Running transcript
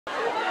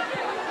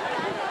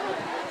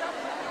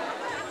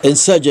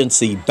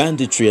Insurgency,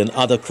 banditry and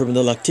other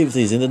criminal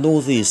activities in the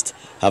northeast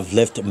have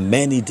left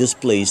many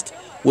displaced,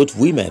 with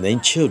women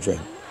and children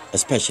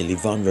especially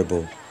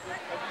vulnerable.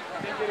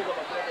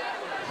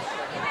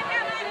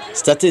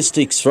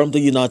 Statistics from the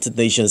United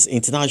Nations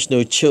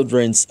International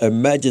Children's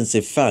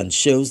Emergency Fund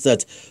shows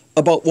that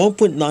about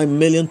 1.9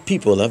 million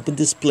people have been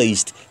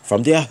displaced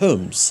from their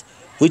homes,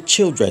 with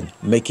children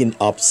making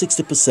up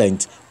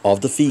 60%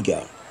 of the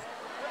figure.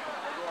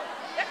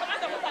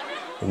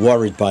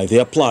 Worried by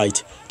their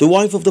plight, the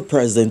wife of the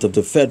President of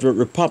the Federal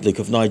Republic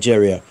of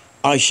Nigeria,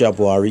 Aisha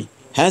Buhari,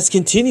 has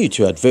continued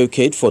to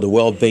advocate for the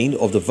well-being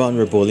of the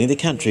vulnerable in the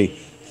country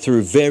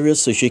through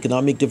various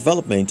socio-economic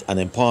development and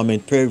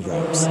empowerment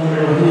programs.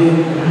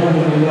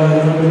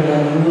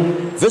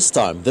 This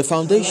time, the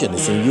foundation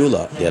is in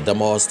Yola, the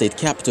Adamawa state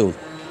capital,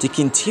 to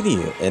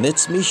continue in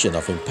its mission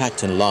of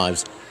impacting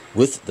lives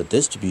with the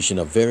distribution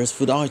of various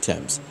food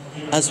items,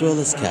 as well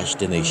as cash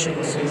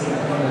donations.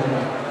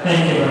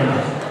 Thank you very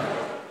much.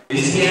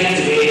 It's here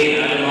today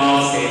in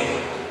Adamawa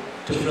State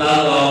to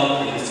flag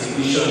off the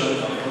distribution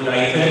of food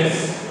items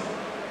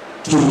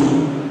to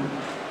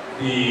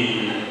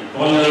the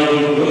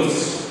vulnerable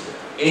groups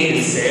in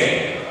the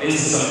state. This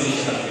is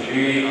something that we're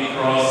doing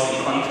across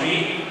the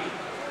country,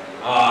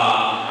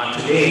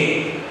 and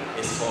today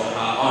is for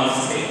our own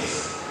state,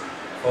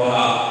 for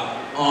our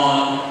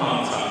own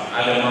hometown,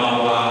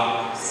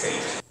 Adamawa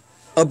State.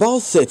 About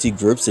 30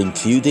 groups,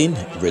 including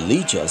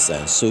religious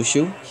and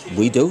social,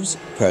 widows,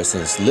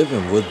 persons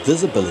living with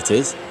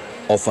disabilities,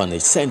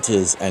 orphanage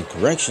centers and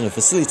correctional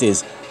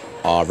facilities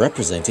are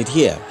represented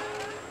here.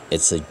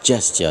 It's a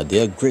gesture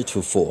they are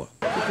grateful for.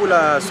 People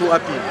are so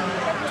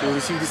happy to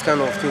receive this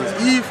kind of things.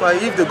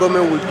 If the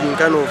government would be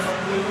kind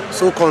of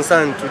so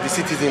concerned to the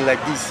citizen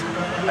like this,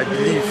 I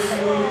believe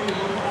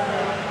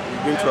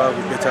we're going to have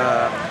a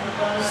better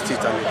state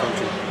and a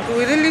country.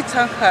 We really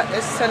thank Her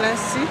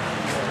Excellency,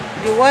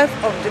 the wife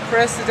of the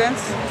President,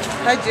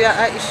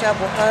 Aisha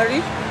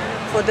Buhari,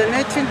 for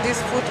donating these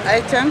food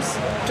items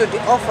to the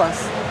orphans.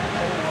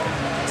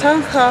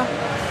 Thank her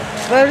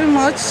very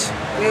much.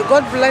 May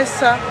God bless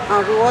her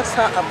and reward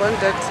her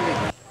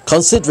abundantly.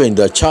 Considering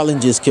the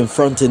challenges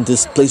confronting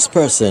displaced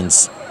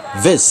persons,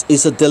 this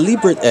is a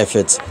deliberate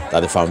effort that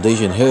the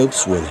foundation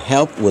hopes will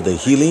help with the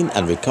healing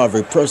and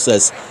recovery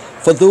process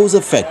for those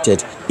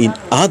affected, in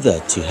order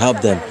to help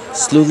them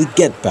slowly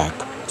get back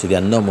to their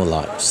normal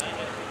lives.